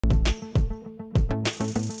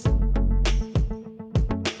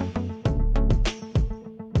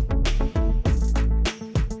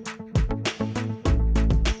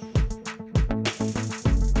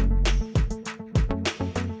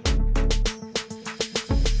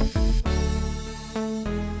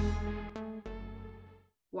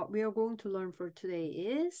What we are going to learn for today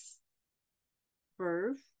is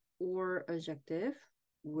verb or adjective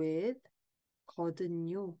with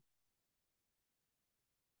geodeunnyo.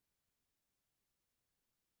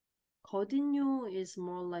 Geodeunnyo is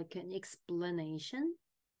more like an explanation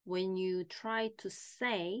when you try to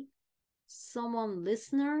say someone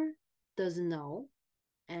listener doesn't know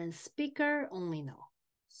and speaker only know.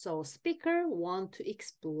 So speaker want to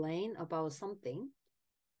explain about something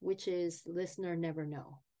which is listener never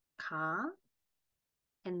know. 가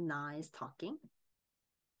and 나 is talking.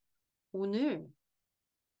 오늘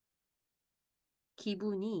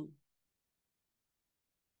기분이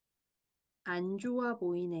안 좋아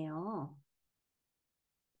보이네요.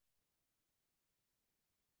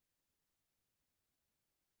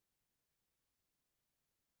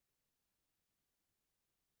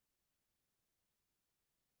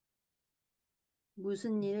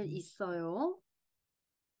 무슨 일 있어요?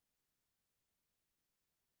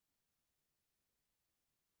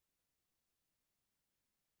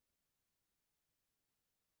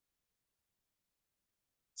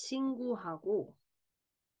 친구하고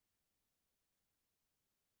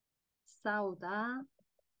싸우다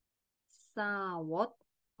싸웠거든요.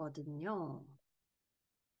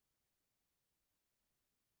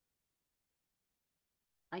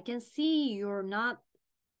 I can see you're not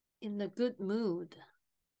in a good mood.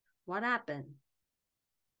 What happened?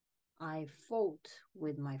 I fought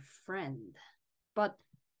with my friend. But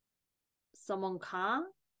someone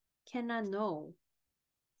cannot know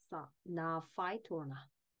나 fight or not.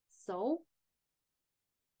 So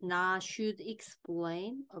나 should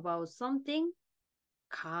explain about something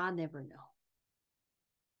가 never know.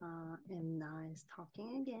 And 나 is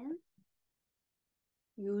talking again.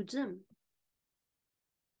 요즘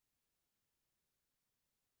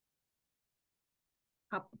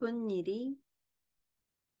바쁜 일이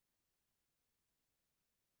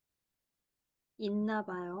있나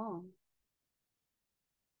봐요.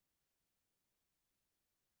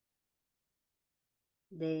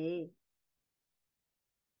 네.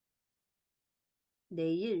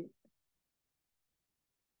 내일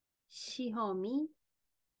시험이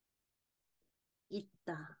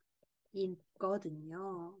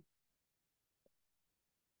있거든요.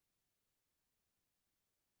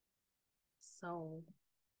 So,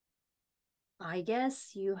 I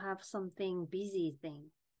guess you have something busy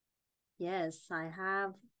thing. Yes, I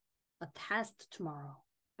have a test tomorrow,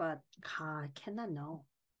 but 가 cannot know.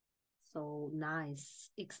 So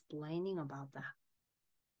nice explaining about that.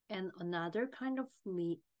 And another kind of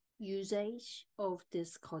usage of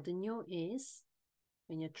this geodeunnyo is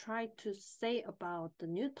when you try to say about the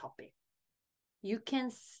new topic, you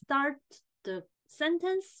can start the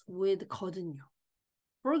sentence with geodeunnyo.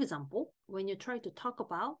 For example, when you try to talk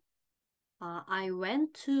about, I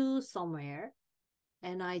went to somewhere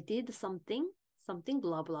and I did something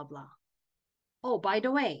blah, blah, blah. Oh, by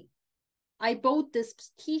the way, I bought this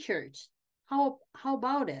t-shirt. How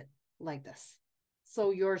about it? Like this. So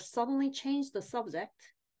you're suddenly change the subject.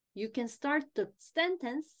 You can start the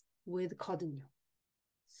sentence with geodeunnyo.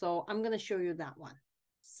 So I'm going to show you that one.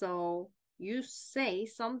 So you say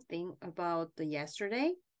something about the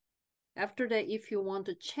yesterday. After that, if you want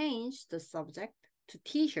to change the subject to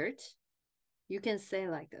t-shirt, you can say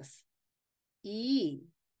like this. 이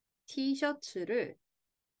티셔츠를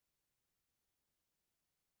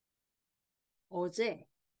어제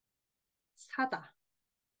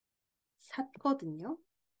샀거든요.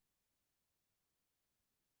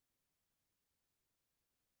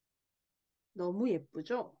 너무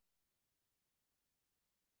예쁘죠?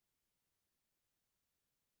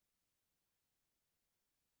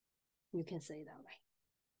 You can say that way.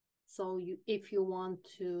 So if you want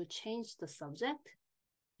to change the subject,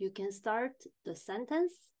 you can start the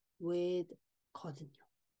sentence with geodeunnyo.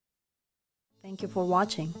 Thank you for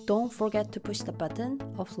watching. Don't forget to push the button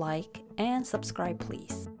of like and subscribe,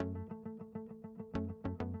 please.